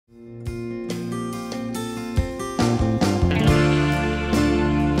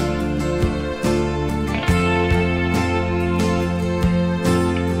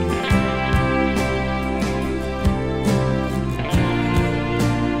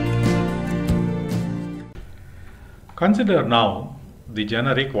Consider now the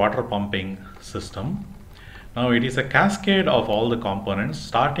generic water pumping system. Now it is a cascade of all the components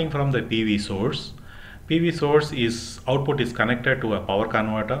starting from the PV source. PV source is output is connected to a power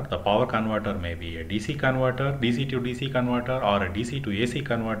converter. The power converter may be a DC converter, DC to DC converter, or a DC to AC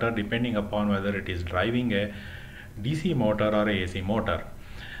converter, depending upon whether it is driving a DC motor or a AC motor.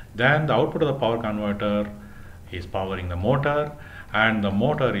 Then the output of the power converter is powering the motor, and the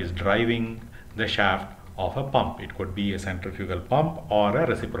motor is driving the shaft of a pump. It could be a centrifugal pump or a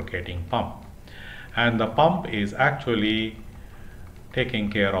reciprocating pump. And the pump is actually taking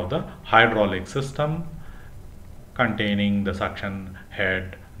care of the hydraulic system containing the suction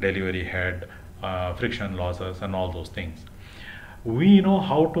head, delivery head, friction losses, and all those things. We know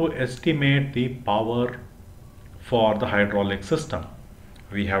how to estimate the power for the hydraulic system.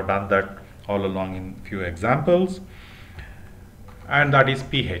 We have done that all along in few examples, and that is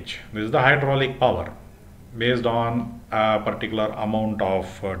pH. This is the hydraulic power based on a particular amount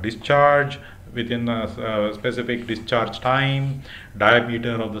of discharge within a specific discharge time,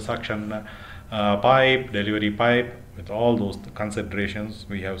 diameter of the suction pipe, delivery pipe. With all those considerations,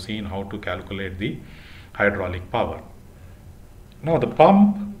 we have seen how to calculate the hydraulic power. Now the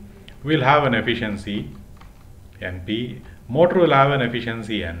pump will have an efficiency NP, motor will have an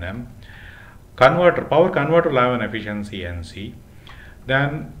efficiency Nm, power converter will have an efficiency Nc.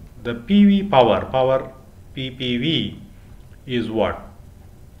 Then the PV power PPV is what?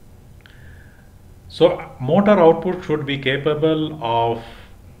 So motor output should be capable of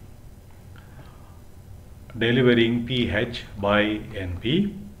delivering pH by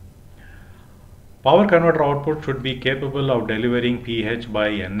Np. Power converter output should be capable of delivering pH by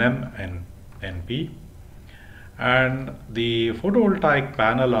Nm and Np. And the photovoltaic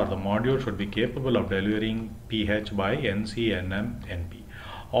panel or the module should be capable of delivering pH by Nc, Nm, Np.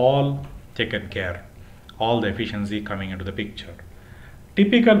 All taken care, all the efficiency coming into the picture.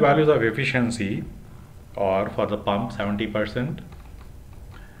 Typical values of efficiency are for the pump 70%,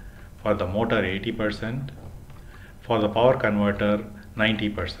 for the motor 80%, for the power converter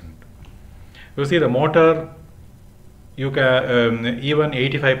 90%. You see, the motor, you can even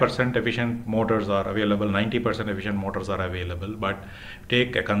 85% efficient motors are available, 90% efficient motors are available, but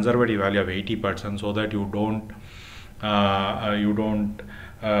take a conservative value of 80% so that you don't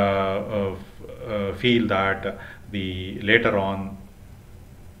feel that the later on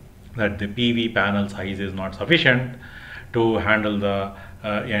that the PV panel size is not sufficient to handle the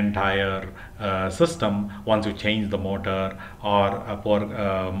entire system. Once you change the motor, or a poor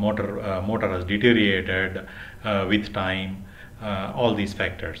motor has deteriorated with time, all these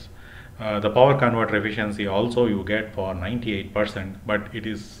factors. The power converter efficiency also you get for 98%, but it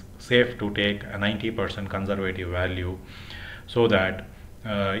is safe to take a 90% conservative value so that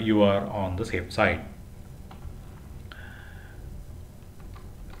you are on the safe side.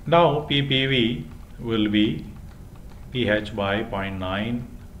 Now PPV will be pH by 0.9,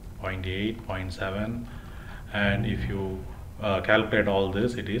 0.8, 0.7, and if you calculate all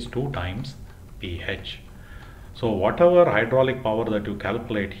this, it is 2 times pH. So whatever hydraulic power that you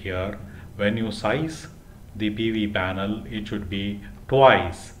calculate here, when you size the PV panel, it should be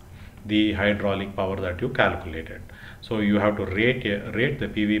twice the hydraulic power that you calculated. So you have to rate the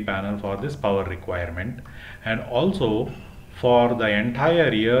PV panel for this power requirement, and also for the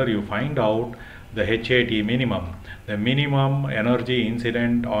entire year you find out the HAT minimum, the minimum energy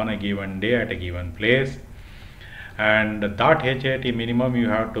incident on a given day at a given place, and that HAT minimum you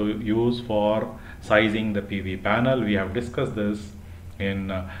have to use for sizing the PV panel. We have discussed this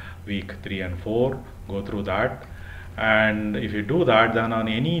in week 3 and 4. Go through that, and if you do that, then on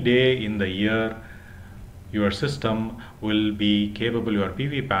any day in the year your system will be capable, your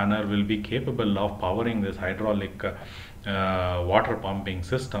PV panel will be capable of powering this hydraulic water pumping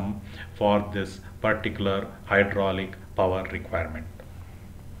system for this particular hydraulic power requirement.